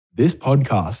This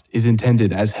podcast is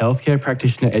intended as healthcare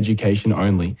practitioner education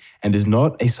only and is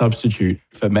not a substitute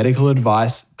for medical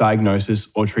advice, diagnosis,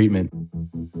 or treatment.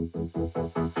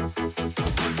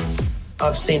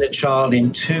 I've seen a child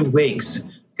in 2 weeks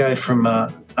go from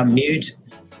a mute,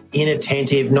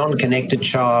 inattentive, non-connected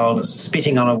child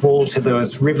spitting on a wall till there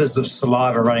was rivers of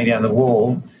saliva running down the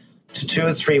wall, to 2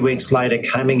 or 3 weeks later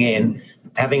coming in,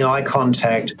 having eye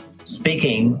contact,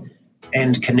 speaking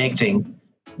and connecting.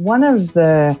 One of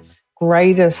the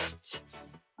greatest,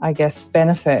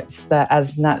 benefits that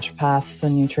as naturopaths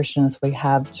and nutritionists we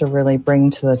have to really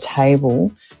bring to the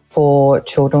table for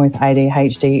children with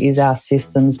ADHD is our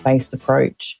systems-based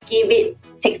approach. Give it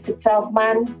 6 to 12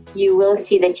 months, you will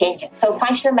see the changes. So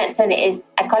functional medicine it's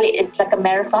like a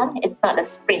marathon, it's not a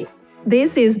sprint.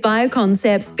 This is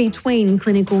Bioconcepts Between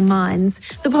Clinical Minds,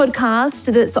 the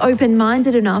podcast that's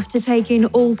open-minded enough to take in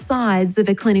all sides of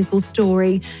a clinical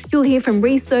story. You'll hear from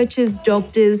researchers,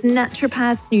 doctors,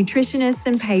 naturopaths, nutritionists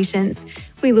and patients.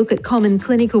 We look at common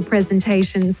clinical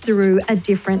presentations through a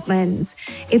different lens.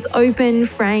 It's open,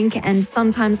 frank and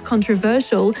sometimes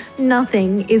controversial.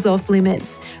 Nothing is off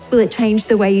limits. Will it change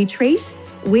the way you treat?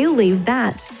 We'll leave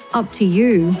that up to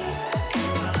you.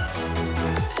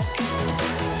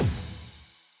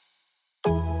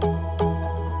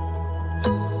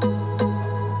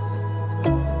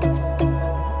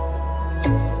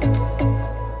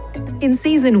 In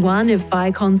Season 1 of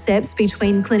Bioconcepts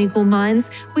Between Clinical Minds,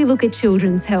 we look at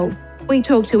children's health. We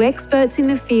talk to experts in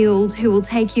the field who will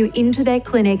take you into their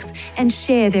clinics and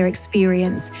share their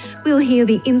experience. We'll hear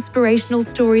the inspirational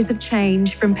stories of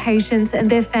change from patients and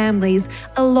their families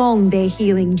along their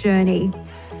healing journey.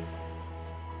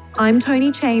 I'm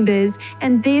Tony Chambers,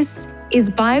 and this is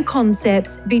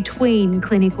Bioconcepts Between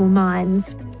Clinical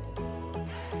Minds.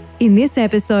 In this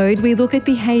episode, we look at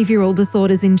behavioural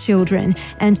disorders in children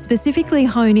and specifically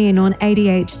hone in on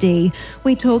ADHD.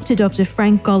 We talk to Dr.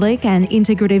 Frank Golick, an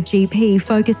integrative GP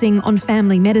focusing on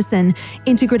family medicine,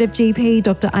 integrative GP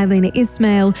Dr. Eilina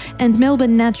Ismail, and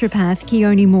Melbourne naturopath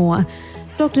Keone Moore.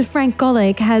 Dr. Frank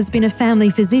Golick has been a family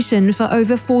physician for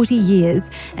over 40 years,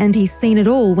 and he's seen it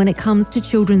all when it comes to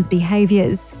children's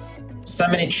behaviours. So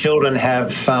many children have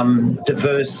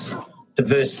diverse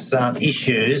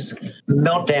issues.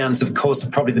 Meltdowns, of course, are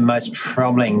probably the most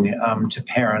troubling to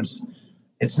parents.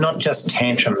 It's not just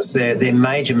tantrums. They're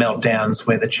major meltdowns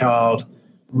where the child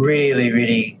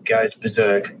really goes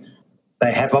berserk.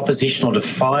 They have oppositional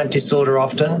defiant disorder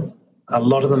often. A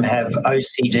lot of them have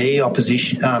OCD,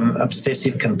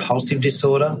 obsessive compulsive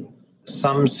disorder.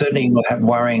 Some certainly will have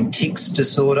worrying tics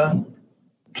disorder,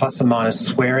 plus or minus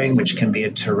swearing, which can be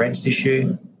a Tourette's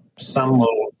issue. Some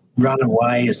will run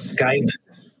away, escape,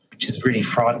 which is really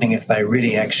frightening if they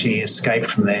really actually escape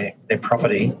from their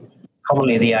property.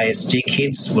 Commonly the ASD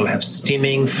kids will have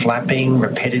stimming, flapping,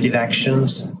 repetitive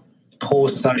actions, poor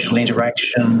social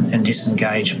interaction and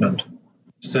disengagement.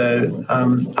 So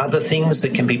other things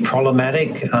that can be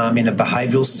problematic in a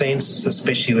behavioural sense,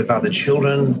 especially with other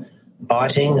children,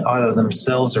 biting either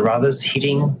themselves or others,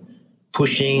 hitting,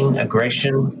 pushing,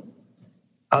 aggression,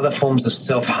 other forms of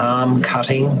self-harm,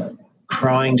 cutting,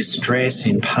 crying, distress,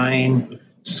 in pain,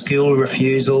 school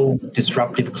refusal,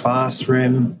 disruptive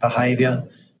classroom behaviour,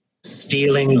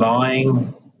 stealing,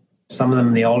 lying. Some of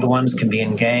them, the older ones, can be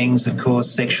in gangs, of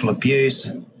course, sexual abuse,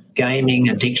 gaming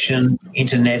addiction,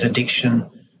 internet addiction,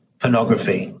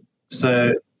 pornography.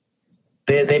 So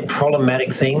they're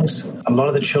problematic things. A lot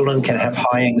of the children can have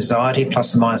high anxiety,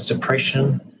 plus or minus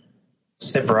depression,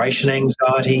 separation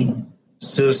anxiety,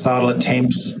 suicidal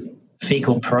attempts,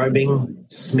 fecal probing,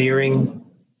 smearing,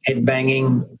 head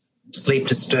banging, sleep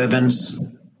disturbance,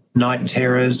 night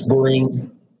terrors, bullying,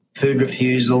 food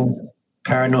refusal,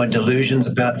 paranoid delusions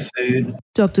about food.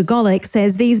 Dr. Golick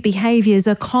says these behaviours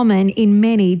are common in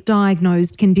many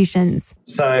diagnosed conditions.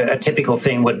 So a typical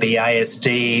thing would be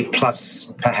ASD plus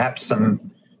perhaps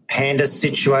some PANDAS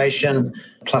situation,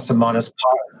 plus or minus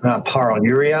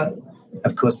pyroluria.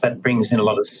 Of course, that brings in a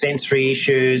lot of sensory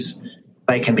issues.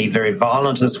 They can be very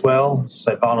violent as well,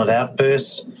 so violent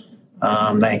outbursts.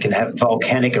 They can have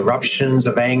volcanic eruptions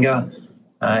of anger,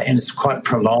 and it's quite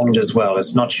prolonged as well.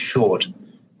 It's not short.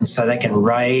 And so they can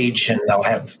rage and they'll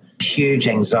have huge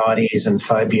anxieties and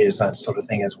phobias, that sort of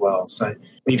thing as well. So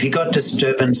if you've got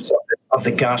disturbance of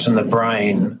the gut and the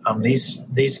brain,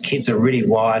 these kids are really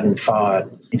wired and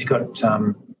fired. If you've got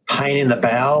pain in the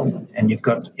bowel and you've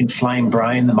got inflamed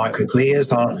brain, the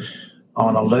microglia's on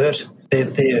alert,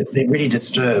 they're really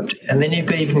disturbed. And then you've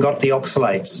even got the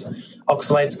oxalates.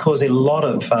 Oxalates cause a lot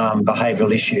of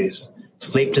behavioural issues,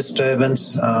 sleep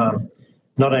disturbance,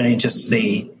 not only just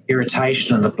the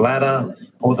irritation in the bladder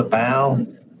or the bowel,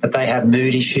 but they have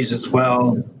mood issues as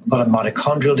well, a lot of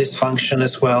mitochondrial dysfunction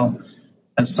as well,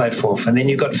 and so forth. And then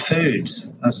you've got foods.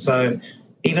 So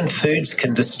even foods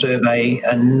can disturb a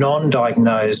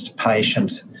non-diagnosed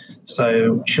patient.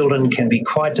 So children can be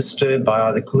quite disturbed by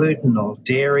either gluten or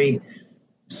dairy,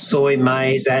 soy,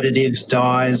 maize, additives,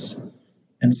 dyes,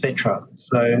 etc.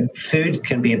 So food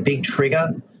can be a big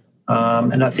trigger.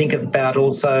 And I think about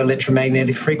also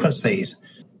electromagnetic frequencies,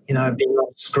 being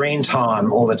on screen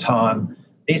time all the time.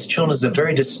 These children are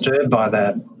very disturbed by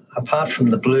that. Apart from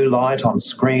the blue light on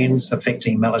screens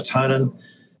affecting melatonin,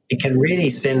 it can really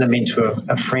send them into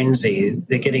a frenzy.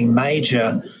 They're getting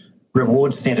major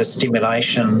reward centre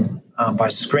stimulation by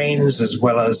screens as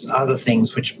well as other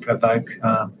things which provoke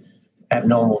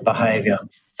abnormal behaviour.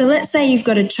 So let's say you've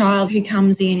got a child who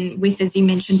comes in with, as you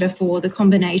mentioned before, the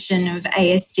combination of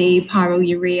ASD,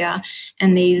 pyroluria,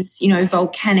 and these,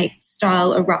 volcanic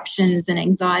style eruptions and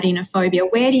anxiety and a phobia.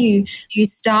 Where do you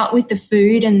start with the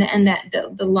food and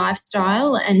the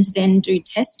lifestyle and then do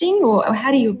testing, or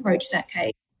how do you approach that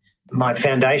case? My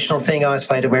foundational thing I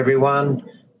say to everyone,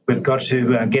 we've got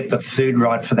to get the food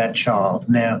right for that child.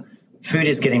 Now, food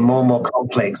is getting more and more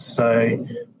complex, so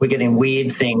we're getting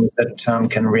weird things that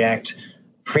can react,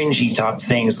 fringy type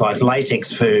things like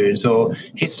latex foods or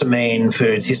histamine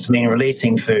foods,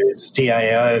 histamine-releasing foods,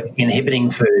 DAO inhibiting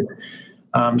food.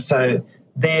 So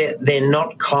they're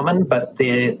not common, but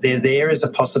they're there as a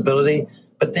possibility.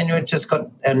 But then you've just got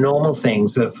our normal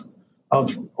things of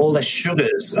all the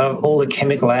sugars, of all the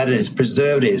chemical additives,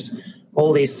 preservatives.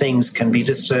 All these things can be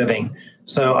disturbing.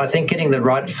 So I think getting the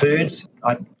right foods,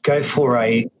 I'd go for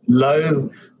a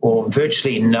low or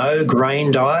virtually no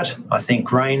grain diet. I think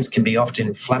grains can be often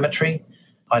inflammatory.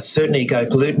 I certainly go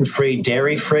gluten-free,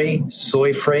 dairy-free,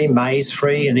 soy-free,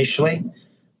 maize-free initially,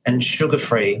 and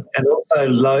sugar-free, and also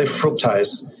low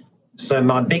fructose. So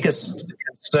my biggest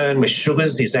concern with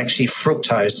sugars is actually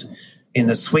fructose in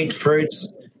the sweet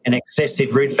fruits and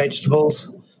excessive root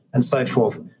vegetables and so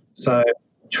forth. So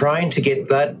trying to get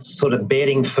that sort of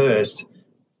bedding first.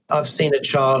 I've seen a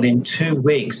child in 2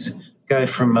 weeks go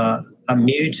from a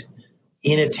mute,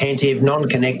 inattentive,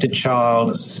 non-connected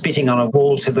child spitting on a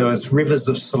wall till there was rivers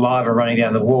of saliva running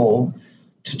down the wall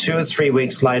to 2 or 3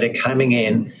 weeks later coming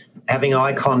in, having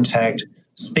eye contact,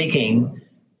 speaking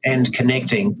and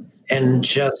connecting. And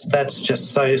that's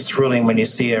just so thrilling when you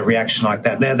see a reaction like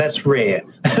that. Now, that's rare.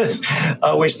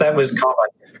 I wish that was common,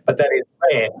 but that is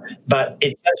rare. But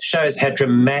it just shows how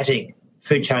dramatic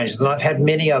food changes. And I've had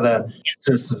many other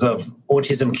instances of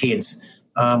autism kids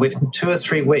within 2 or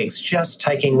 3 weeks just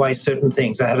taking away certain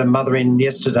things. I had a mother in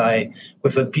yesterday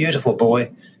with a beautiful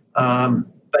boy,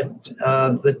 but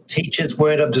the teachers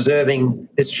weren't observing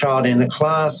this child in the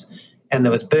class, and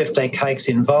there was birthday cakes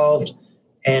involved.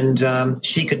 And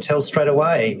she could tell straight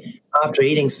away after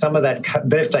eating some of that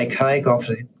birthday cake,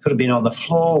 often it could have been on the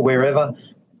floor, wherever,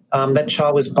 that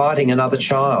child was biting another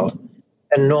child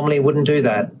and normally wouldn't do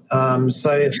that.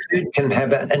 So food can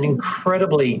have an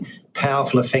incredibly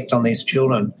powerful effect on these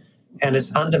children, and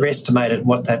it's underestimated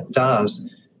what that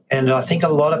does. And I think a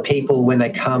lot of people, when they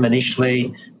come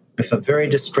initially with a very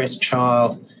distressed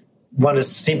child, want a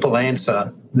simple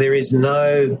answer. There is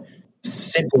no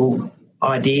simple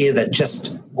idea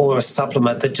or a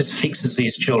supplement that just fixes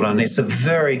these children. It's a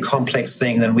very complex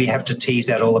thing that we have to tease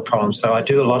out all the problems. So I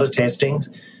do a lot of testing,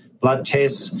 blood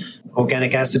tests,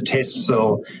 organic acid tests,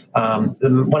 or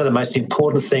one of the most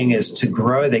important thing is to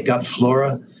grow their gut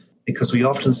flora, because we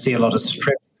often see a lot of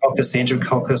streptococcus,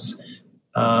 enterococcus,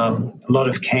 a lot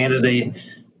of Candida.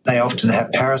 They often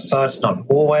have parasites, not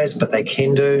always, but they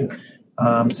can do.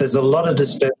 So there's a lot of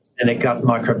disturbance in their gut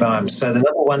microbiome. So the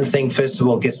number one thing, first of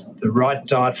all, gets the right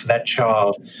diet for that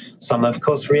child. Some, of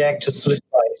course, react to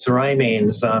salicylates or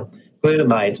amines,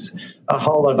 glutamates, a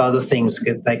whole lot of other things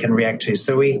they can react to.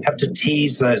 So we have to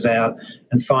tease those out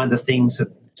and find the things that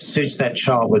suits that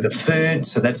child with the food.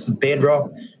 So that's the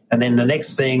bedrock. And then the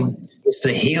next thing is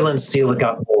to heal and seal the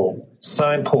gut wall.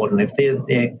 So important. If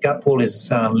their gut wall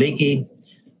is leaky,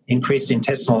 increased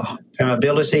intestinal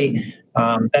permeability,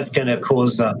 that's going to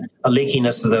cause a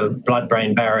leakiness of the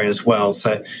blood-brain barrier as well.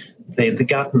 So the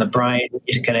gut and the brain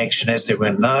interconnection, as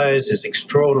everyone knows, is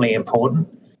extraordinarily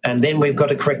important. And then we've got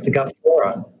to correct the gut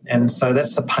flora. And so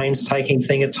that's a painstaking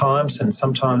thing at times, and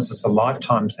sometimes it's a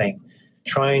lifetime thing.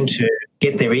 Trying to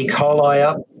get their E. coli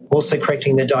up, also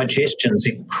correcting their digestion is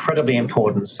incredibly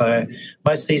important. So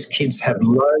most of these kids have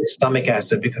low stomach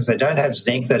acid because they don't have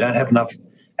zinc, they don't have enough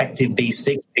active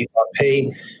B6,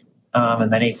 B5P,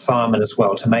 and they need thiamine as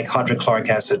well to make hydrochloric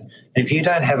acid. And if you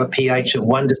don't have a pH of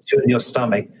 1 to 2 in your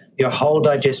stomach, your whole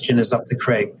digestion is up the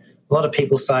creek. A lot of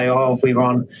people say, oh, we were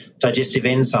on digestive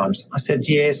enzymes. I said,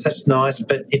 yes, that's nice,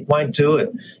 but it won't do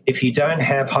it. If you don't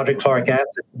have hydrochloric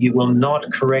acid, you will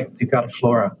not correct the gut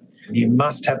flora. You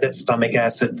must have that stomach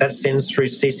acid. That sends through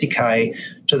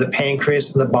CCK to the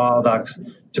pancreas and the bile ducts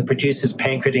to produce its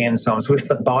pancreatic enzymes with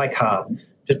the bicarb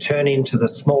to turn into the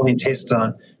small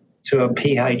intestine to a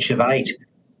pH of 8.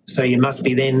 So you must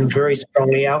be then very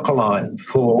strongly alkaline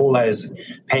for all those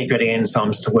pancreatic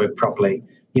enzymes to work properly.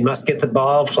 You must get the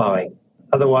bile flowing.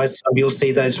 Otherwise, you'll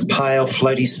see those pale,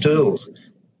 floaty stools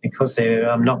because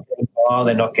they're not getting bile,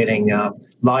 they're not getting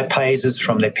lipases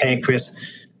from their pancreas.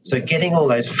 So getting all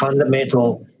those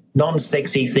fundamental,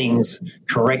 non-sexy things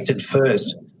corrected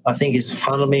first, I think, is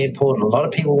fundamentally important. A lot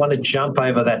of people want to jump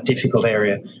over that difficult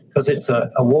area because it's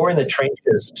a war in the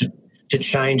trenches to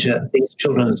change these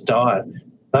children's diet.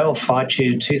 They will fight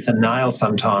you tooth and nail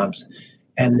sometimes.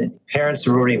 And parents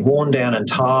are already worn down and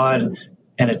tired,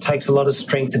 and it takes a lot of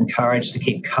strength and courage to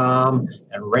keep calm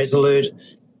and resolute.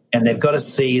 And they've got to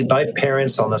see both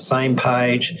parents on the same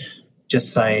page,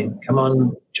 just saying, come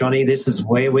on, Johnny, this is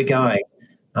where we're going.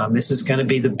 This is going to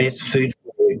be the best food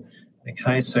for you.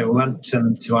 Okay, so we want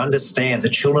them to understand. The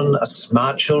children are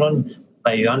smart children.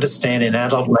 They understand in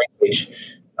adult language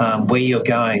where you're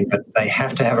going, but they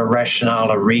have to have a rationale,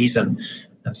 a reason.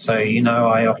 And so,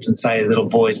 I often say to little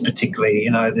boys particularly,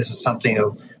 this is something that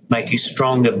will make you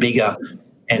stronger, bigger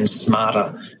and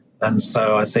smarter. And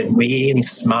so I said, we're eating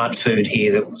smart food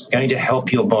here that's going to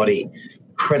help your body.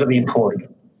 Incredibly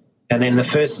important. And then the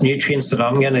first nutrients that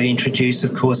I'm going to introduce,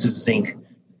 of course, is zinc.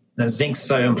 Now, zinc's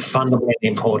so fundamentally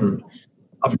important.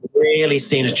 I've rarely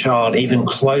seen a child even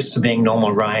close to being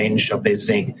normal range of their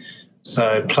zinc.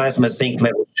 So plasma zinc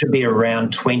level should be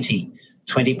around 20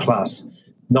 plus.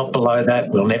 Not below that.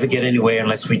 We'll never get anywhere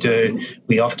unless we do.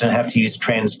 We often have to use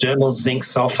transdermal zinc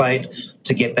sulfate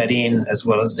to get that in, as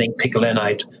well as zinc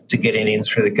picolinate to get it in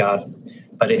through the gut.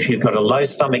 But if you've got a low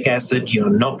stomach acid, you're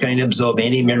not going to absorb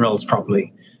any minerals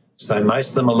properly. So most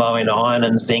of them are low in iron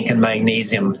and zinc and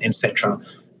magnesium, etc.,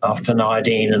 often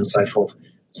iodine and so forth.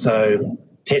 So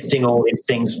testing all these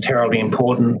things is terribly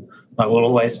important. I will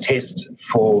always test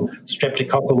for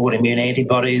streptococcal autoimmune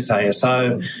antibodies,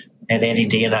 ASO, and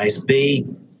anti-DNase B.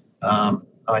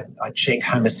 I check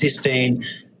homocysteine.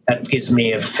 That gives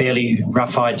me a fairly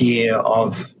rough idea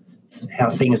of how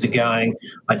things are going.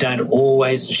 I don't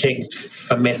always check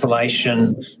for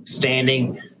methylation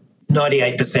standing.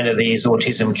 98% of these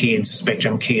autism kids,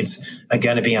 spectrum kids, are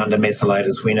going to be under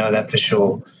methylators. We know that for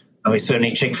sure. And we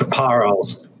certainly check for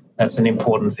pyrols. That's an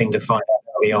important thing to find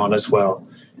out early on as well.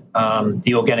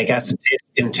 The organic acid test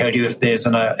can tell you if there's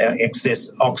an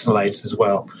excess oxalates as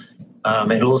well.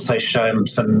 It also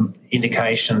shows some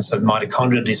indications of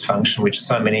mitochondrial dysfunction, which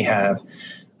so many have.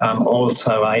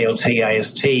 Also ALT,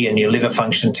 AST, and your liver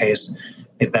function test,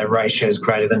 if that ratio is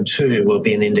greater than 2, will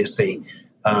be an indice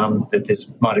that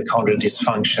there's mitochondrial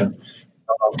dysfunction.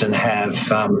 They often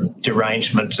have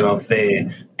derangement of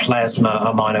their plasma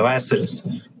amino acids.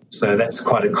 So that's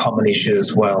quite a common issue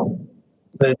as well.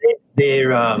 So they're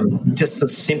just the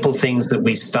simple things that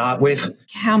we start with.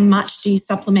 How much do you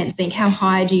supplement zinc? How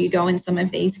high do you go in some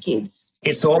of these kids?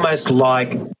 It's almost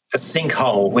like a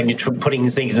sinkhole when you're putting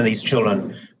zinc into these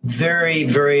children. Very,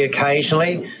 very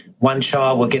occasionally, one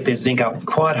child will get their zinc up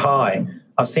quite high.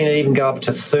 I've seen it even go up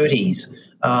to 30s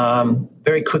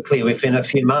very quickly within a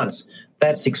few months.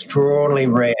 That's extraordinarily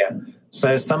rare.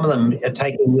 So some of them are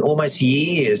taking almost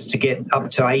years to get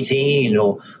up to 18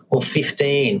 or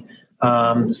 15.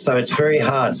 So it's very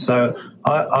hard. So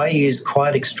I use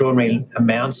quite extraordinary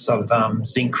amounts of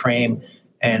zinc cream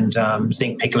and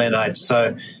zinc picolinate.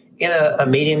 So in a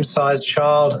medium-sized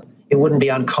child, it wouldn't be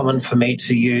uncommon for me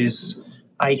to use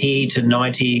 80 to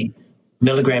 90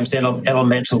 milligrams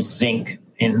elemental zinc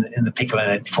in the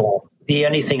picolinate form. The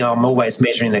only thing, I'm always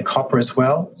measuring the copper as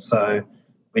well. So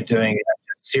we're doing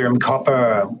serum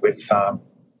copper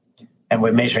and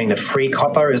we're measuring the free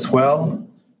copper as well.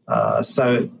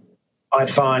 So I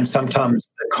find sometimes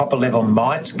the copper level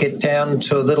might get down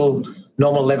to a little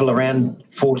normal level around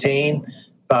 14,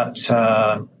 but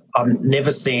I've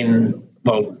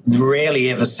rarely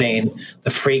ever seen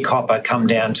the free copper come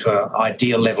down to an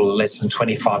ideal level of less than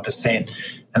 25%,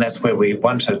 and that's where we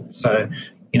want it. So,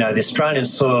 the Australian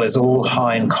soil is all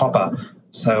high in copper,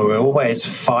 so we're always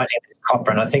fighting this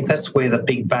copper, and I think that's where the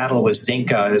big battle with zinc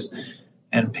goes,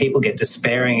 and people get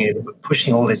despairing and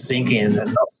pushing all this zinc in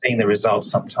and not seeing the results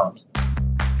sometimes.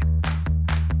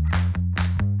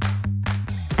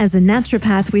 As a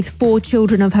naturopath with 4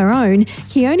 children of her own,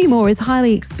 Keone Moore is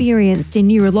highly experienced in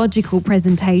neurological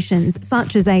presentations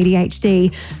such as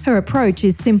ADHD. Her approach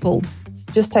is simple.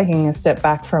 Just taking a step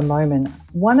back for a moment,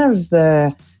 one of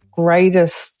the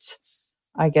greatest,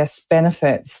 I guess,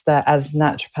 benefits that as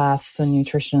naturopaths and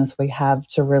nutritionists we have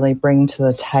to really bring to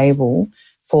the table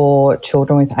for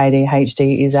children with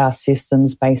ADHD is our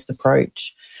systems-based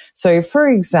approach. So, for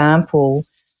example,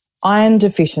 iron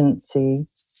deficiency,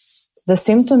 the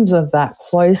symptoms of that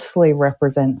closely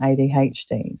represent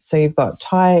ADHD. So you've got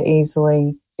tired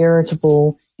easily,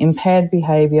 irritable, impaired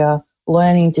behaviour,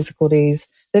 learning difficulties.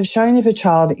 They've shown if a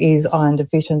child is iron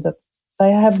deficient that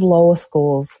they have lower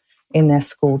scores in their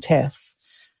school tests.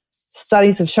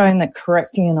 Studies have shown that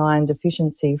correcting an iron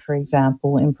deficiency, for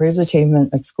example, improves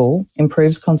achievement at school,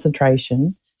 improves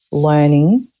concentration,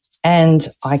 learning, and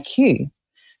IQ.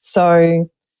 So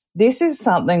this is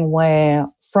something where,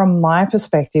 from my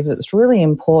perspective, it's really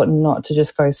important not to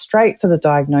just go straight for the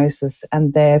diagnosis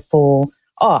and therefore,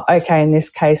 in this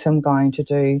case I'm going to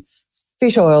do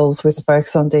fish oils with a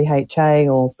focus on DHA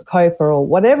or Bacopa or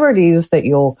whatever it is that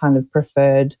your kind of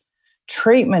preferred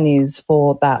treatment is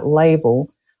for that label.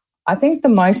 I think the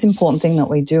most important thing that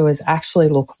we do is actually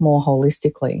look more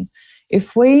holistically.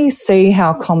 If we see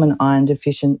how common iron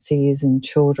deficiency is in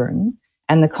children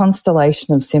and the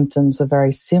constellation of symptoms are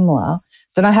very similar,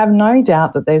 then I have no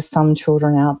doubt that there's some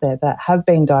children out there that have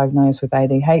been diagnosed with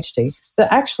ADHD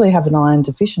that actually have an iron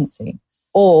deficiency,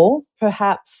 or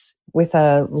perhaps with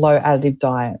a low additive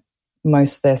diet,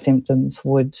 most of their symptoms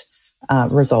would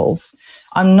resolve.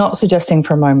 I'm not suggesting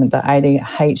for a moment that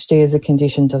ADHD as a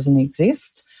condition doesn't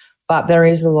exist, but there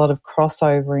is a lot of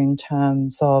crossover in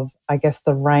terms of, I guess,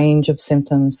 the range of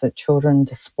symptoms that children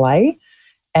display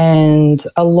and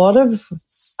a lot of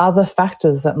other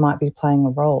factors that might be playing a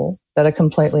role that are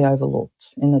completely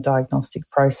overlooked in the diagnostic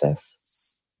process.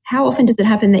 How often does it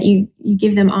happen that you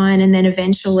give them iron and then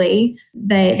eventually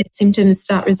the symptoms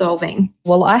start resolving?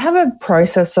 Well, I have a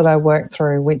process that I work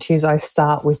through, which is I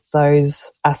start with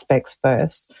those aspects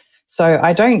first. So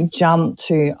I don't jump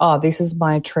to, this is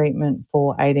my treatment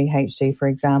for ADHD, for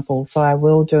example. So I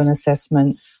will do an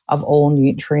assessment of all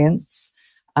nutrients,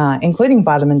 including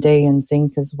vitamin D and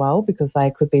zinc as well, because they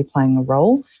could be playing a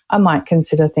role. I might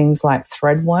consider things like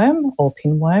threadworm or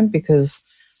pinworm because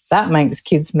that makes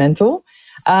kids mental.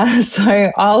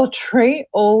 So I'll treat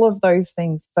all of those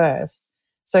things first.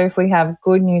 So if we have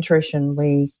good nutrition,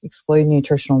 we exclude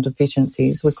nutritional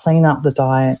deficiencies, we clean up the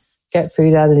diet, get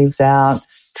food additives out,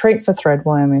 treat for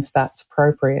threadworm if that's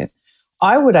appropriate.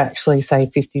 I would actually say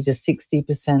 50 to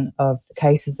 60% of the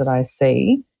cases that I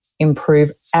see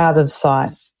improve out of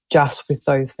sight just with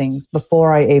those things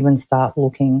before I even start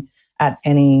looking at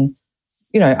any,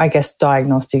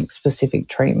 diagnostic specific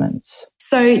treatments.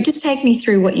 So just take me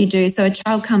through what you do. So a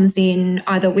child comes in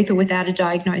either with or without a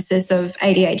diagnosis of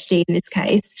ADHD in this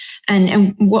case,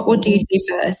 and what do you do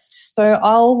first? So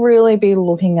I'll really be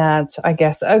looking at,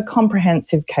 a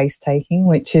comprehensive case taking,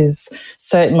 which is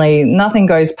certainly nothing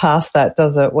goes past that,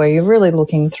 does it? Where you're really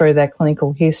looking through their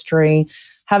clinical history,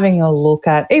 having a look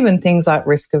at even things like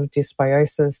risk of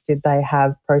dysbiosis. Did they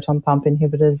have proton pump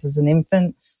inhibitors as an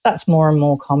infant? That's more and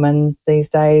more common these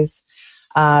days.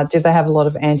 Did they have a lot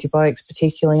of antibiotics,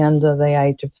 particularly under the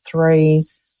age of 3?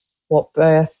 What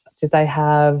birth did they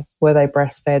have? Were they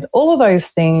breastfed? All of those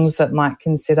things that might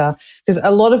consider, because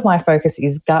a lot of my focus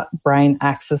is gut-brain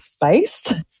axis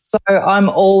based. So I'm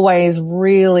always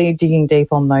really digging deep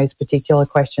on those particular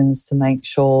questions to make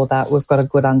sure that we've got a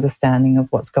good understanding of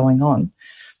what's going on.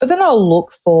 But then I'll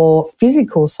look for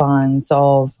physical signs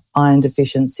of iron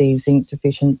deficiency, zinc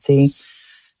deficiency.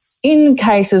 In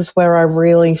cases where I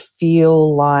really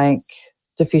feel like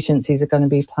deficiencies are going to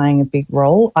be playing a big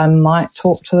role, I might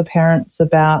talk to the parents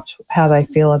about how they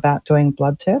feel about doing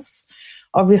blood tests.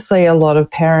 Obviously, a lot of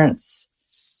parents,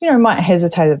 might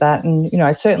hesitate at that, and,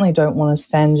 I certainly don't want to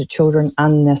send children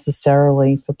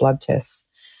unnecessarily for blood tests.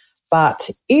 But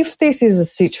if this is a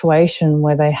situation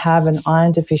where they have an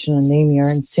iron deficient anemia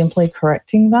and simply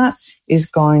correcting that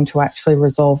is going to actually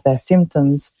resolve their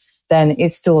symptoms, then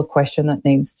it's still a question that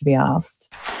needs to be asked.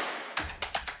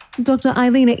 Dr.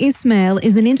 Eilina Ismail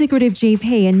is an integrative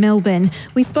GP in Melbourne.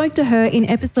 We spoke to her in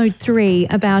episode 3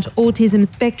 about autism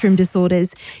spectrum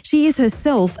disorders. She is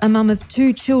herself a mum of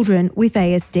 2 children with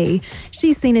ASD.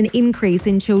 She's seen an increase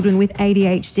in children with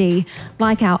ADHD.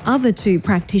 Like our other 2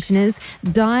 practitioners,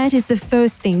 diet is the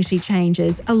first thing she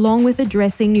changes, along with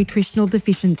addressing nutritional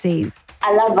deficiencies.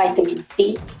 I love vitamin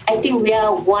C. I think we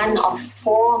are one of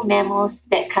 4 mammals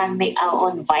that can make our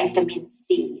own vitamin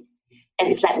C. And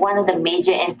it's like one of the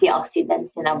major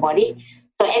antioxidants in our body.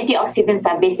 So antioxidants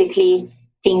are basically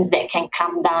things that can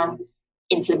calm down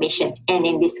inflammation. And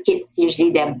in these kids,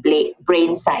 usually their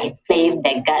brains are inflamed,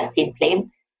 their guts inflamed.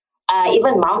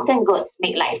 Even mountain goats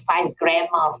make like 5 grams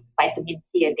of vitamin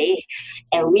C a day.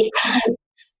 And we can't.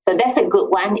 So that's a good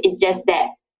one. It's just that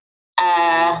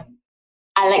I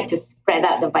like to spread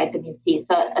out the vitamin C.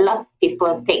 So a lot of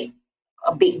people take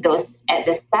a big dose at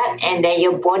the start, and then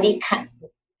your body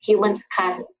humans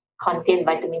can't contain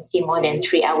vitamin C more than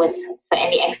 3 hours. So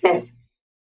any excess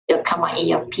will come out in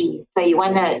your pee. So you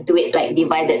want to do it like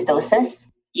divided doses.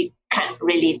 You can't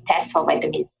really test for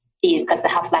vitamin C because the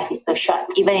half-life is so short.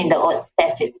 Even in the oats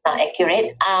test, it's not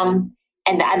accurate. And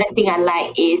the other thing I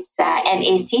like is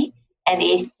NAC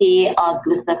or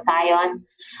glutathione,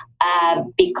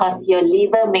 because your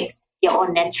liver makes your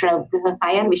own natural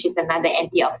glutathione, which is another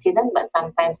antioxidant, but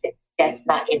sometimes it's just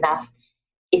not enough.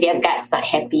 If your gut's not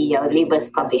happy, your liver's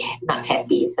probably not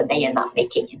happy, so then you're not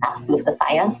making enough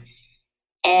glutathione.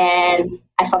 And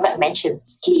I forgot to mention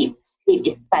sleep. Sleep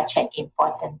is such an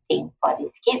important thing for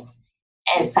these kids.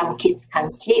 And some kids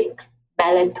can't sleep.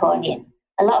 Melatonin.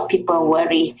 A lot of people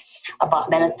worry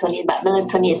about melatonin, but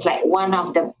melatonin is like one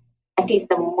of the, I think it's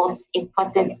the most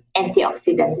important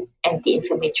antioxidants,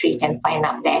 anti-inflammatory you can find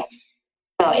out there.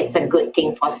 So it's a good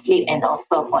thing for sleep and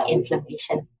also for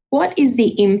inflammation. What is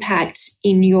the impact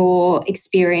in your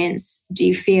experience, do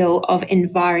you feel, of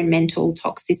environmental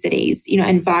toxicities,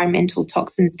 environmental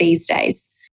toxins these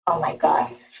days? Oh my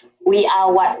God. We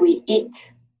are what we eat,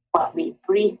 what we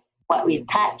breathe, what we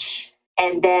touch.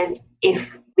 And then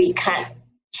if we can't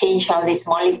change all these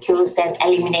molecules and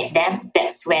eliminate them,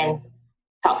 that's when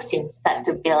toxins start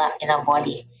to build up in our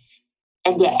body.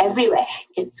 And they're everywhere.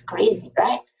 It's crazy,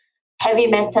 right? Heavy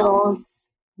metals,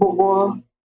 mold,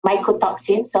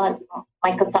 mycotoxins. So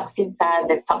mycotoxins are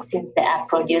the toxins that are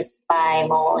produced by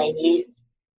mold and yeast.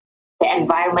 The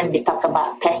environment, we talk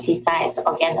about pesticides,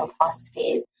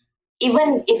 organophosphate.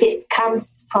 Even if it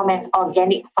comes from an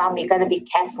organic farm, you got to be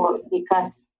careful,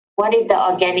 because what if the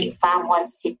organic farm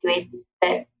was situated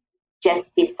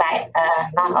just beside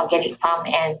a non-organic farm,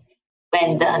 and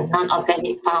when the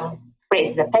non-organic farm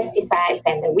sprays the pesticides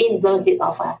and the wind blows it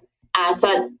over?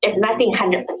 So there's nothing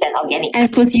 100% organic. And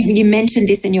of course, you mentioned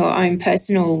this in your own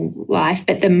personal life,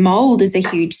 but the mold is a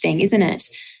huge thing, isn't it?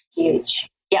 Huge.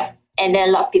 Yep. And then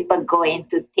a lot of people go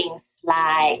into things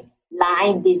like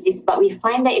Lyme disease, but we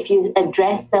find that if you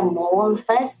address the mold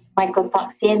first,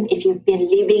 mycotoxin, if you've been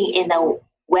living in a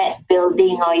wet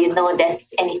building or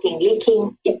there's anything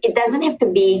leaking, it doesn't have to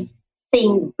be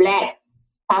thin black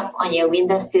stuff on your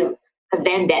windowsill, because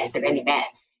then that's really bad.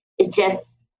 It's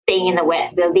just staying in a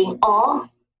wet building, or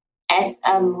as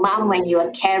a mom, when you are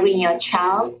carrying your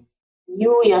child,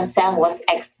 you yourself was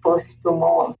exposed to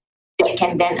mold that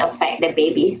can then affect the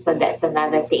baby. So that's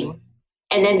another thing.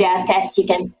 And then there are tests. You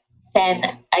can send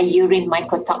a urine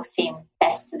mycotoxin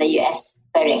test to the US,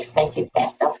 very expensive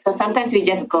test though. So sometimes we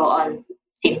just go on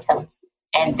symptoms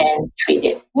and then treat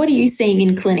it. What are you seeing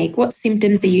in clinic? What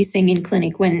symptoms are you seeing in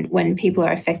clinic when people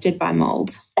are affected by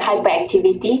mold? The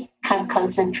hyperactivity, can't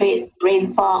concentrate,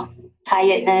 brain fog,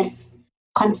 tiredness,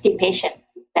 constipation.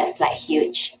 That's like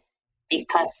huge,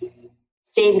 because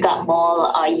say you've got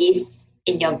mold or yeast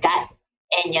in your gut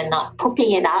and you're not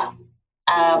pooping it out,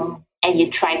 and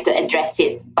you try to address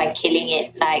it by killing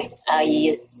it, like you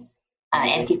use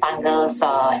antifungals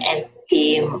or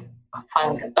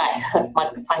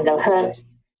fungal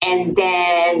herbs, and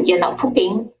then you're not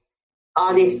pooping,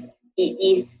 all this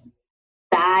yeast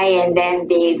die, and then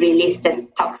they release the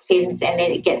toxins and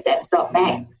then it gets absorbed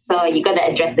back. So you got to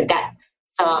address the gut.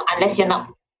 So unless you're not,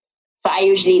 so I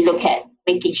usually look at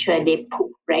making sure they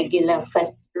poop regularly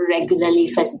first,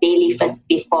 daily first,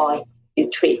 before you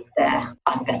treat the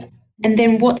fungus. And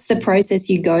then what's the process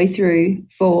you go through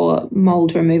for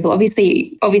mold removal?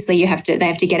 Obviously they have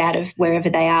to get out of wherever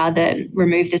they are,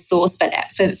 remove the source, but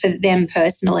for them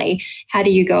personally, how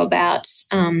do you go about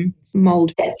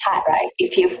mold? That's hard, right?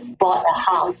 If you've bought a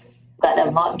house, got a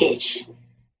mortgage,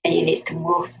 and you need to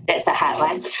move, that's a hard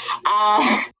one.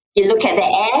 You look at the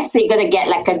air, so you got to get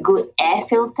like a good air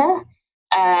filter.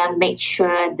 Make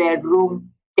sure the room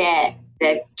that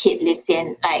the kid lives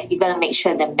in, like you got to make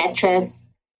sure the mattress,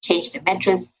 change the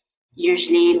mattress,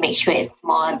 usually make sure it's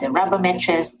more the rubber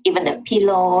mattress, even the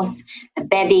pillows, the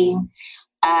bedding.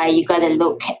 You got to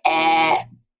look at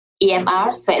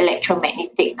EMR, so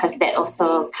electromagnetic, because that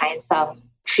also kinds of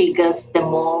triggers the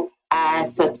mold.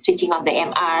 So switching on the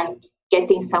EMR,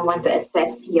 getting someone to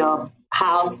assess your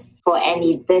house for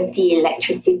any dirty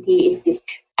electricity.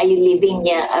 Are you living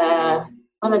near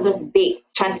one of those big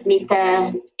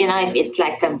transmitter, if it's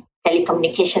like a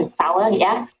telecommunications tower,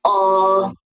 yeah?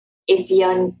 Or if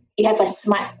you have a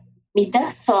smart meter,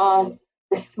 so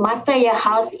the smarter your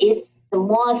house is, the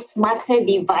more smarter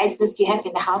devices you have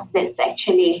in the house, that's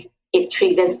actually it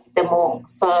triggers the mold.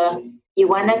 So you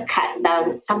want to cut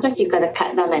down, sometimes you got to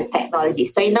cut down on technology.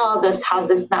 So you know all those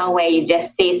houses now where you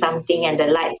just say something and the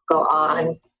lights go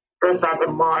on, those are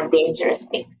the more dangerous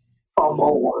things for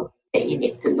mold that you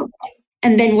need to look at.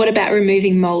 And then what about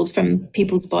removing mold from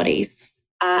people's bodies?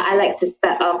 I like to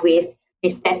start off with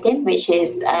nystatin, which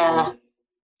is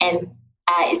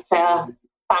it's a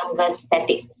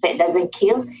fungostatic, so it doesn't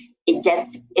kill. It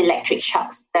just electric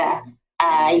shocks the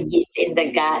yeast in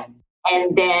the gut.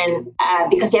 And then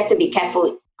because you have to be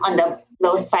careful on the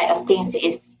low side of things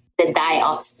is the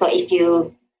die-off. So if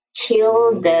you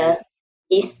kill the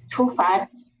yeast too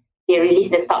fast, they release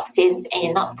the toxins and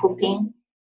you're not pooping.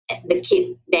 The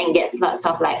kid then gets lots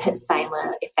of like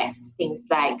Alzheimer effects, things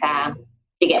like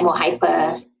they get more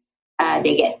hyper,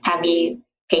 they get tummy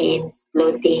pains,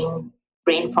 bloating,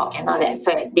 brain fog and all that.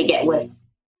 So they get worse.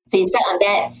 So instead of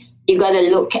that, you got to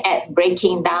look at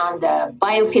breaking down the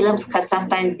biofilms because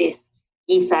sometimes these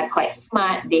yeast are quite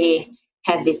smart. They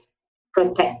have this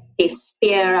protective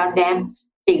spear on them.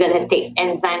 So you got to take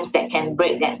enzymes that can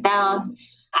break that down.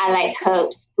 I like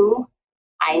herbs too.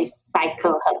 I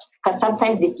cycle herbs because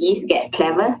sometimes these yeast get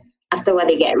clever. Afterward,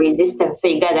 they get resistant. So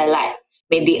you got to like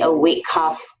maybe a week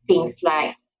of things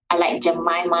like I like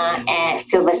Jemima and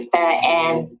Sylvester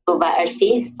and Uva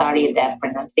Ursi. Sorry, the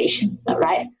pronunciation's not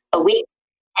right. A week.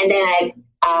 And then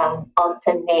I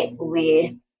alternate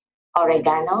with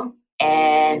oregano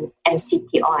and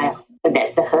MCT oil. So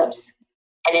that's the herbs.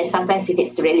 And then sometimes if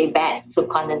it's really bad,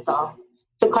 fluconazole.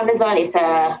 Fluconazole is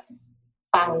a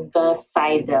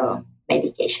fungicidal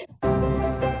medication.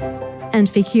 And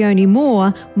for Keone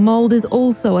Moore, mould is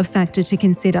also a factor to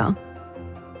consider.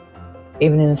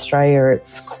 Even in Australia,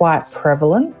 it's quite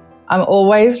prevalent. I'm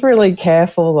always really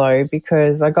careful though,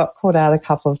 because I got caught out a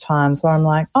couple of times where I'm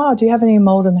like, oh, do you have any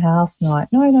mold in the house? And I'm like,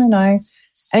 no.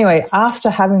 Anyway, after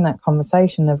having that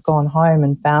conversation, they've gone home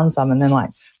and found some and then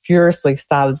like furiously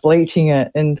started bleaching it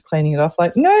and cleaning it off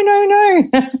like, no.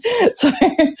 So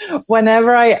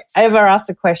whenever I ever ask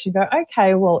a question, go,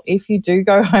 okay, well, if you do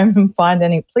go home and find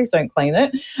any, please don't clean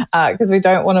it because we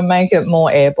don't want to make it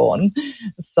more airborne.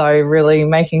 So really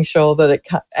making sure that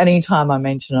anytime I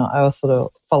mention it, I'll sort of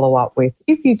follow up with,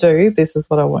 if you do, this is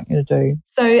what I want you to do.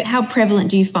 So how prevalent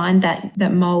do you find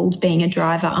that mold being a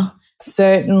driver?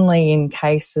 Certainly in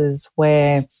cases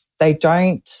where they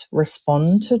don't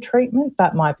respond to treatment,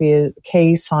 that might be a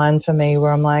key sign for me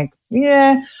where I'm like,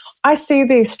 yeah, I see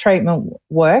this treatment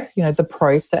work, the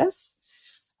process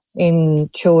in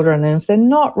children. And if they're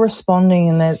not responding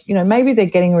and they're, maybe they're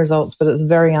getting results, but it's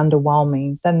very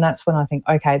underwhelming, then that's when I think,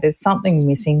 okay, there's something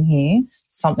missing here,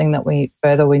 something that we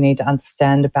need to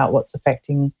understand about what's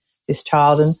affecting this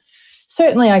child. And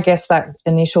certainly, I guess that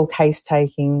initial case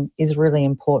taking is really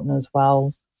important as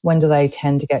well. When do they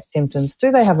tend to get symptoms?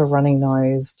 Do they have a runny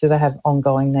nose? Do they have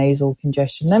ongoing nasal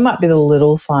congestion? There might be the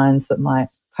little signs that might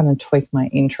kind of tweak my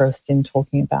interest in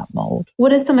talking about mold.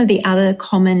 What are some of the other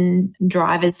common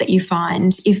drivers that you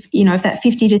find? If that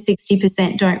 50 to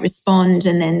 60% don't respond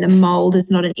and then the mold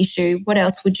is not an issue, what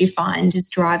else would you find is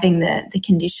driving the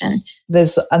condition?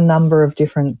 There's a number of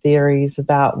different theories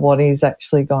about what is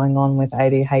actually going on with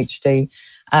ADHD.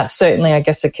 Certainly, I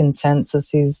guess a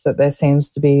consensus is that there seems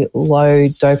to be low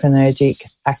dopaminergic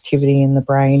activity in the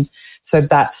brain. So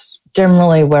that's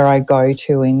generally where I go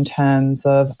to in terms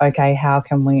of, okay, how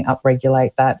can we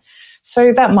upregulate that?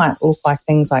 So that might look like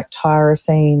things like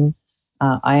tyrosine.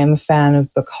 I am a fan of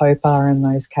bacopa in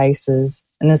those cases.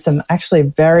 And there's some actually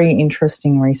very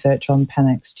interesting research on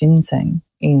Panax ginseng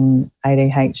in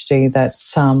ADHD that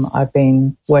I've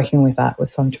been working with that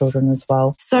with some children as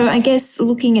well. So I guess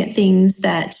looking at things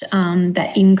that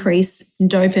increase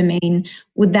dopamine,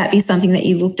 would that be something that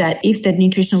you looked at if the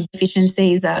nutritional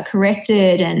deficiencies are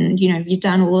corrected and, you've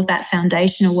done all of that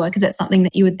foundational work? Is that something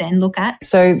that you would then look at?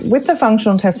 So with the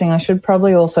functional testing, I should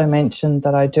probably also mention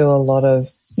that I do a lot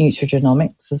of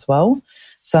nutrigenomics as well.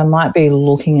 So I might be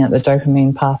looking at the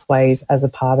dopamine pathways as a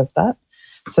part of that.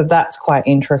 So that's quite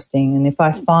interesting. And if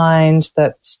I find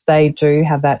that they do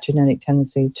have that genetic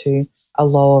tendency to a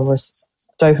lower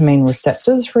dopamine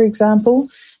receptors, for example,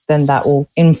 then that will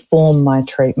inform my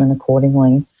treatment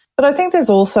accordingly. But I think there's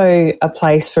also a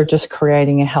place for just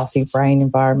creating a healthy brain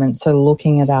environment. So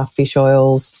looking at our fish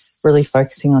oils, really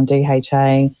focusing on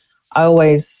DHA. I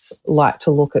always like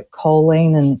to look at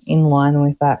choline and in line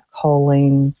with that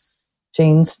choline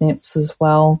gene SNPs as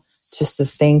well, just to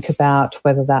think about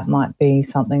whether that might be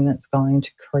something that's going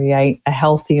to create a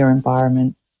healthier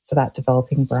environment for that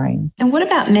developing brain. And what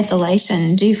about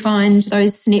methylation? Do you find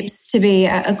those SNPs to be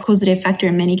a causative factor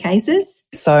in many cases?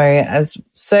 So as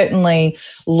certainly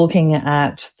looking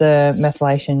at the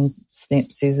methylation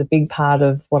SNPs is a big part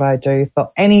of what I do for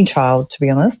any child, to be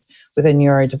honest, with a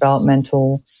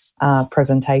neurodevelopmental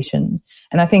presentation.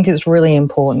 And I think it's really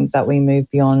important that we move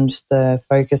beyond the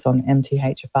focus on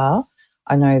MTHFR.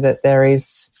 I know that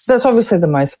that's obviously the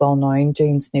most well-known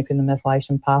gene SNP in the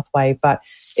methylation pathway, but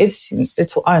it's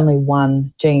only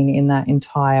one gene in that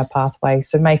entire pathway.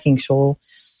 So making sure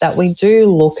that we do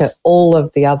look at all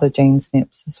of the other gene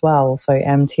SNPs as well. So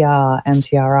MTR,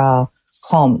 MTRR,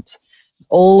 COMT,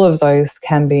 all of those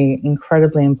can be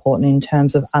incredibly important in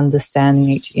terms of understanding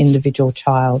each individual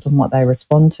child and what they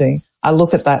respond to. I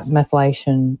look at that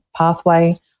methylation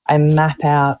pathway, I map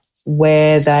out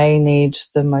where they need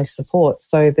the most support.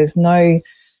 So if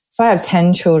I have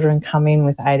 10 children come in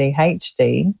with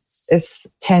ADHD, it's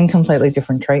 10 completely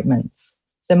different treatments.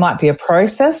 There might be a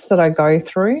process that I go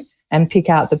through and pick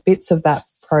out the bits of that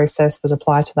process that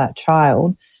apply to that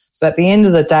child. But at the end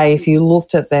of the day, if you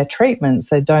looked at their treatments,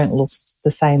 they don't look the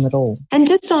same at all. And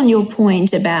just on your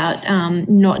point about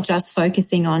not just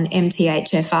focusing on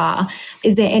MTHFR,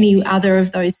 is there any other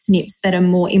of those SNPs that are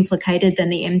more implicated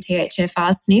than the MTHFR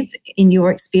SNP in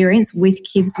your experience with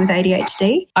kids with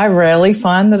ADHD? I rarely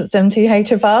find that it's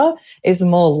MTHFR. It's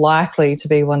more likely to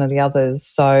be one of the others.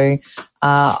 So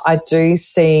I do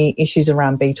see issues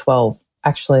around B12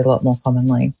 actually a lot more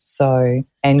commonly. So,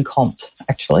 and COMT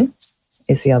actually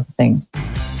is the other thing.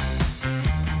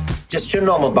 Just your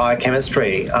normal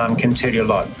biochemistry can tell you a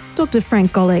lot. Dr.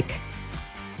 Frank Golick.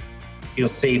 You'll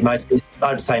see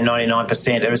I'd say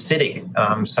 99% are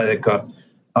acidic. So they've got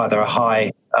either a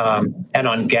high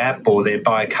anion gap or their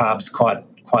biocarb's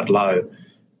quite low.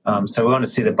 So we want to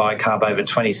see the bicarb over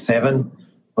 27.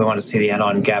 We want to see the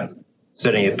anion gap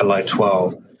certainly below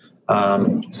 12.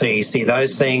 So you see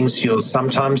those things. You'll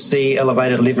sometimes see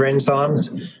elevated liver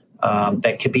enzymes.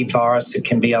 That could be virus. It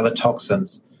can be other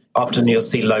toxins. Often you'll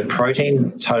see low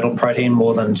protein, total protein,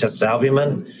 more than just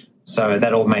albumin. So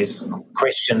that always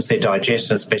questions their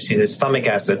digestion, especially their stomach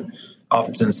acid.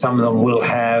 Often some of them will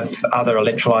have other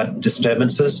electrolyte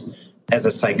disturbances. As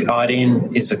I say,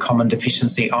 iodine is a common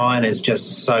deficiency. Iron is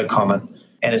just so common.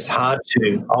 And it's hard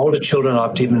older children,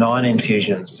 I've given iron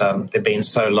infusions. They've been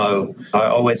so low. I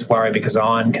always worry because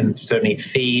iron can certainly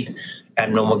feed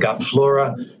abnormal gut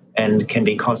flora and can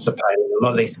be constipated. A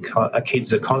lot of these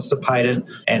kids are constipated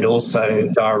and also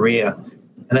diarrhea.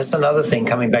 And that's another thing,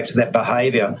 coming back to that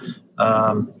behaviour,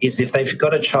 is if they've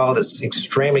got a child that's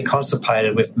extremely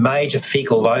constipated with major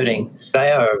fecal loading,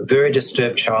 they are a very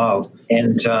disturbed child.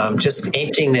 And just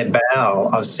emptying their bowel,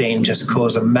 I've seen just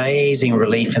cause amazing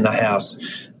relief in the house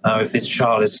if this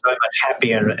child is so much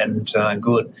happier and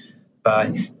good.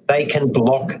 But they can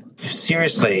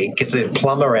seriously, get the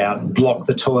plumber out, block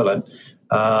the toilet,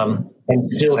 and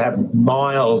still have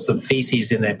miles of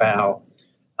feces in their bowel.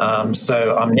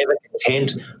 So I'm never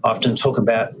content. I often talk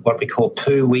about what we call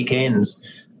poo weekends,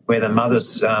 where the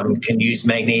mothers can use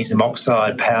magnesium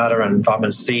oxide powder and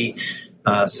vitamin C,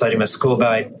 sodium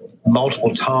ascorbate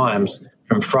multiple times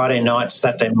from Friday night,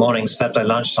 Saturday morning, Saturday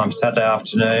lunchtime, Saturday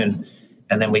afternoon,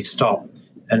 and then we stop.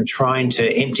 And trying to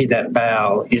empty that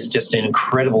bowel is just an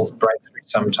incredible breakthrough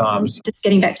sometimes. Just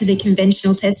getting back to the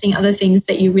conventional testing, other things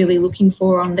that you're really looking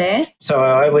for on there? So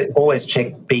I always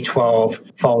check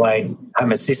B12, folate,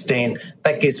 homocysteine.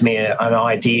 That gives me an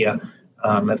idea.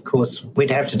 Of course,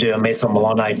 we'd have to do a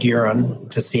methylmalonate urine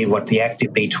to see what the active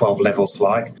B12 level's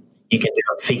like. You can do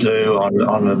a FIGLU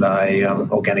on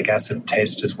an organic acid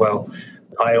test as well.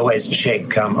 I always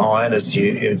check iron, as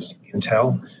you can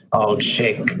tell. I'll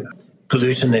check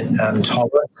gluten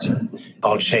intolerance.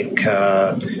 I'll check,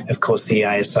 of course, the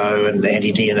ASO and the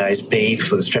anti-DNase B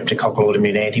for the streptococcal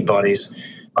autoimmune antibodies.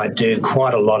 I do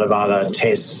quite a lot of other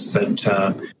tests that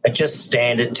are just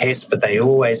standard tests, but they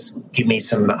always give me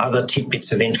some other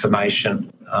tidbits of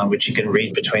information which you can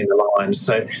read between the lines.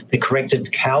 So the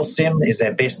corrected calcium is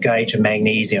our best gauge of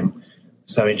magnesium.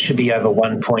 So it should be over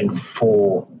 2.4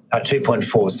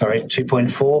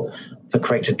 for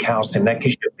corrected calcium. That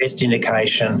gives you the best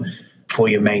indication for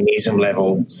your magnesium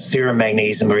level. Serum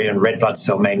magnesium or even red blood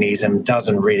cell magnesium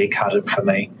doesn't really cut it for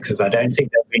me because I don't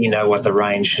think they really know what the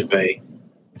range should be.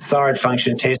 Thyroid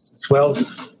function test as well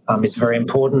is very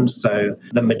important. So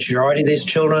the majority of these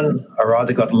children are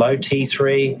either got low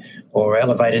T3 or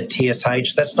elevated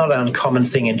TSH. That's not an uncommon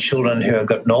thing in children who have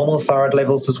got normal thyroid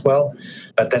levels as well,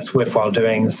 but that's worthwhile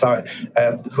doing.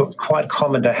 Quite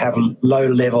common to have low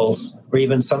levels or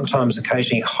even sometimes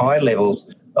occasionally high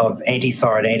levels of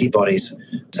antithyroid antibodies.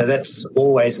 So that's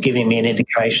always giving me an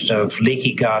indication of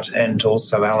leaky gut and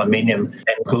also aluminium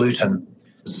and gluten.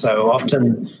 So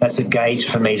often that's a gauge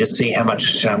for me to see how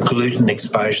much gluten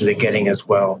exposure they're getting as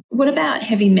well. What about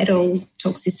heavy metal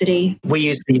toxicity? We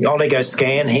use the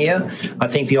oligoscan here. I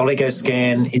think the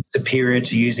oligoscan is superior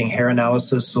to using hair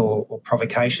analysis or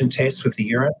provocation tests with the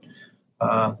urine.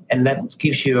 And that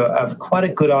gives you quite a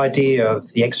good idea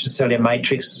of the extracellular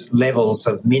matrix levels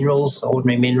of minerals,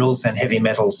 ordinary minerals and heavy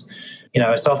metals. You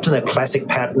know, it's often a classic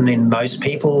pattern in most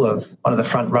people of one of the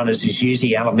front runners is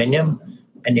usually aluminium,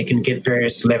 and you can get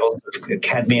various levels of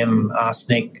cadmium,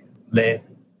 arsenic, lead,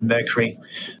 mercury.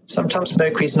 Sometimes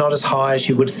mercury is not as high as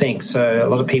you would think. So a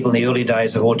lot of people in the early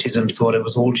days of autism thought it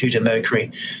was all due to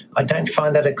mercury. I don't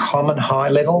find that a common high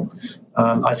level.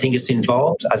 I think it's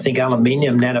involved. I think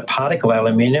aluminium, nanoparticle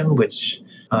aluminium, which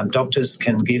doctors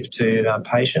can give to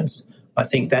patients, I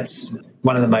think that's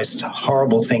one of the most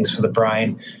horrible things for the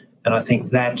brain. And I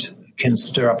think that can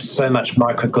stir up so much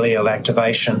microglial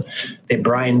activation. Their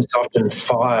brains often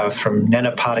fire from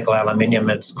nanoparticle aluminium.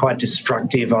 It's quite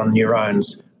destructive on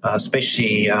neurons,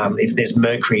 especially if there's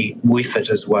mercury with it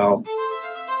as well.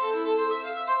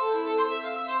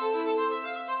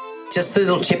 Just a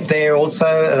little tip there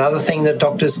also, another thing that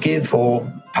doctors give or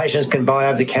patients can buy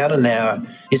over the counter now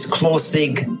is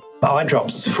Chlorcig eye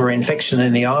drops for infection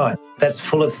in the eye. That's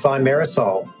full of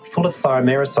thimerosal,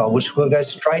 which will go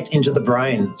straight into the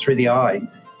brain through the eye.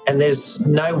 And there's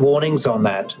no warnings on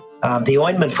that. The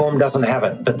ointment form doesn't have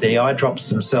it, but the eye drops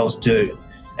themselves do.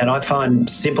 And I find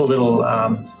simple little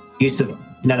use of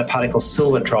nanoparticle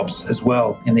silver drops as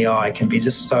well in the eye can be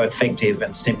just so effective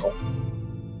and simple.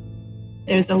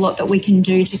 There's a lot that we can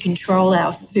do to control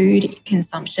our food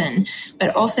consumption,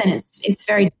 but often it's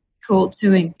very difficult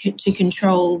to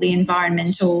control the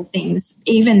environmental things,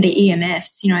 even the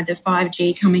EMFs, you know, the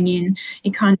 5G coming in.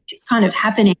 It's kind of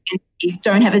happening and you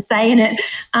don't have a say in it.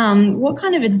 What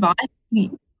kind of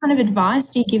advice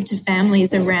do you give to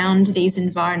families around these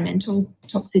environmental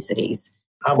toxicities?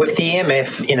 With the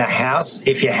EMF in a house,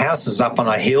 if your house is up on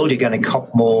a hill, you're going to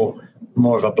cop more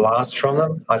of a blast from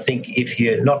them. I think if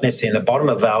you're not necessarily in the bottom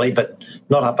of the valley, but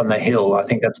not up on the hill, I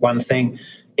think that's one thing.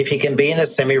 If you can be in a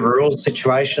semi-rural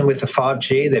situation with the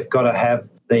 5G, they've got to have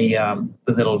the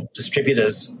little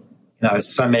distributors, you know,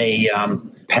 so many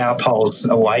power poles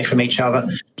away from each other.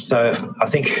 So I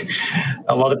think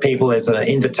a lot of people, there's an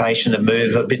invitation to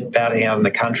move a bit out here in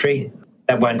the country.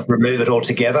 That won't remove it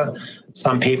altogether.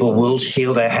 Some people will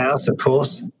shield their house, of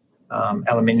course,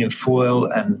 aluminium foil,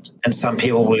 and some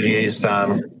people will use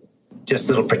just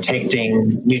little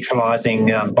protecting,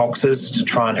 neutralising boxes to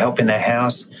try and help in their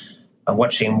house.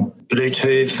 Watching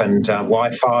Bluetooth and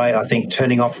Wi-Fi, I think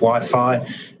turning off Wi-Fi.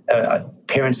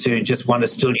 Parents who just want to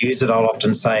still use it, I'll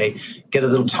often say, get a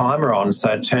little timer on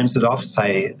so it turns it off,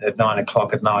 say, at 9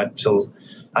 o'clock at night till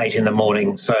 8 in the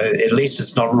morning. So at least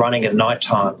it's not running at night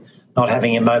time, not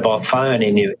having a mobile phone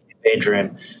in your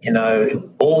bedroom. You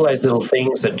know, all those little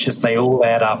things that just they all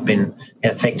add up in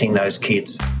affecting those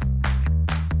kids.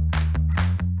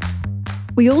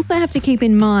 We also have to keep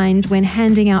in mind when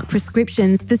handing out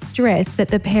prescriptions the stress that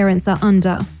the parents are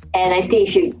under. And I think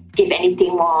if you give anything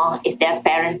more, if there are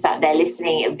parents out there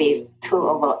listening, it'll be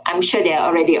I'm sure they're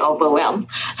already overwhelmed.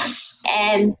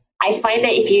 And I find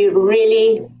that if you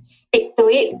really stick to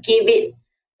it, give it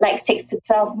like 6 to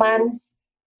 12 months,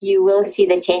 you will see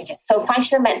the changes. So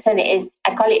functional medicine it's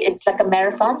like a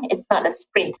marathon. It's not a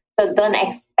sprint. So don't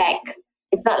expect,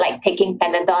 it's not like taking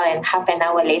Panadol and half an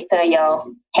hour later your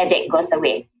headache goes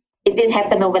away. It didn't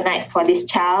happen overnight for this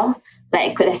child.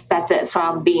 Like it could have started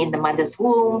from being in the mother's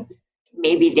womb.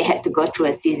 Maybe they had to go through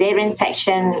a cesarean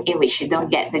section in which you don't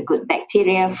get the good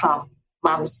bacteria from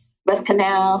mom's birth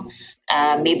canal.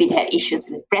 Maybe they had issues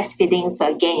with breastfeeding. So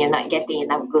again, you're not getting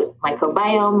enough good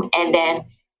microbiome. And then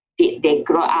they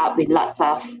grow up with lots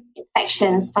of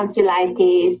infections,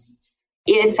 tonsillitis,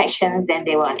 ear infections. Then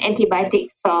they were on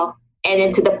antibiotics. So, and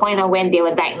then to the point of when they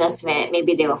were diagnosed, when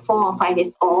maybe they were 4 or 5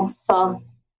 years old. So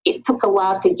it took a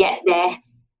while to get there.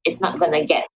 It's not going to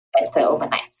get better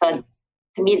overnight. So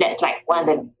to me, that's like one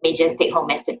of the major take-home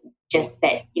messages, just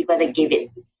that you got to give it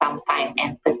some time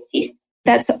and persist.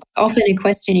 That's often a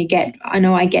question you get. I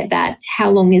know I get that. How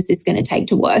long is this going to take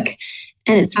to work?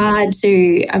 And it's hard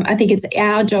to, I think it's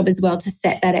our job as well to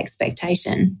set that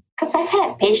expectation. Because I've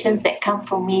had patients that come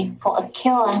for me for a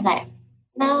cure. I'm like,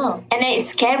 no. And it's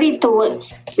scary to work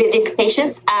with these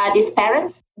patients, these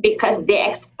parents, because they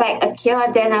expect a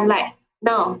cure. Then I'm like,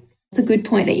 no. It's a good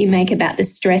point that you make about the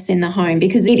stress in the home,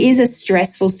 because it is a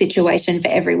stressful situation for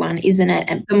everyone, isn't it?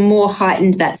 And the more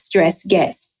heightened that stress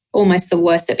gets, almost the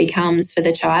worse it becomes for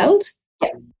the child. Yeah.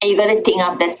 And you got to think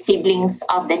of the siblings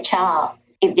of the child.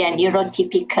 If they are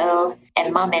neurotypical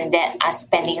and mom and dad are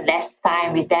spending less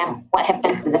time with them, what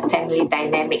happens to the family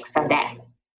dynamics of that?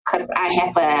 Because I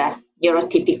have a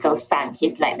neurotypical son.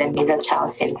 He's like the middle child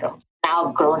syndrome.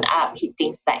 Now grown up, he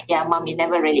thinks like, yeah, mom, you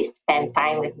never really spend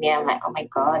time with me. I'm like, oh my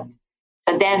God.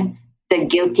 So then the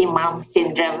guilty mom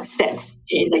syndrome sets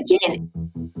in again.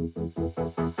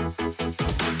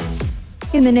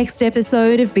 In the next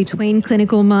episode of Between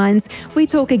Clinical Minds, we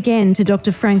talk again to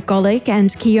Dr. Frank Golick and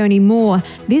Keone Moore,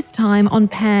 this time on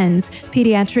PANS,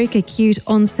 Pediatric Acute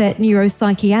Onset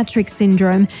Neuropsychiatric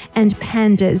Syndrome, and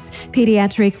PANDAS,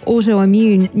 Pediatric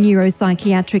Autoimmune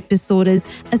Neuropsychiatric Disorders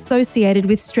associated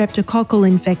with streptococcal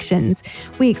infections.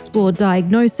 We explore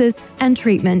diagnosis and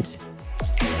treatment.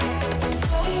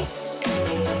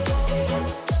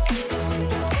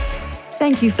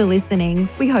 Thank you for listening.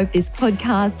 We hope this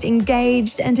podcast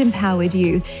engaged and empowered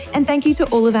you. And thank you to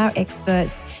all of our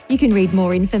experts. You can read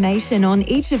more information on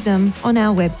each of them on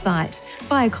our website,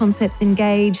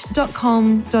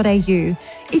 bioconceptsengage.com.au.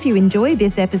 If you enjoyed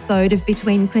this episode of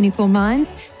Between Clinical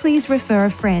Minds, please refer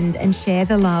a friend and share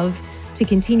the love. To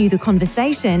continue the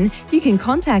conversation, you can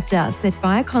contact us at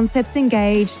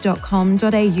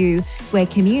bioconceptsengage.com.au, where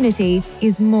community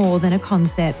is more than a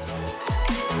concept.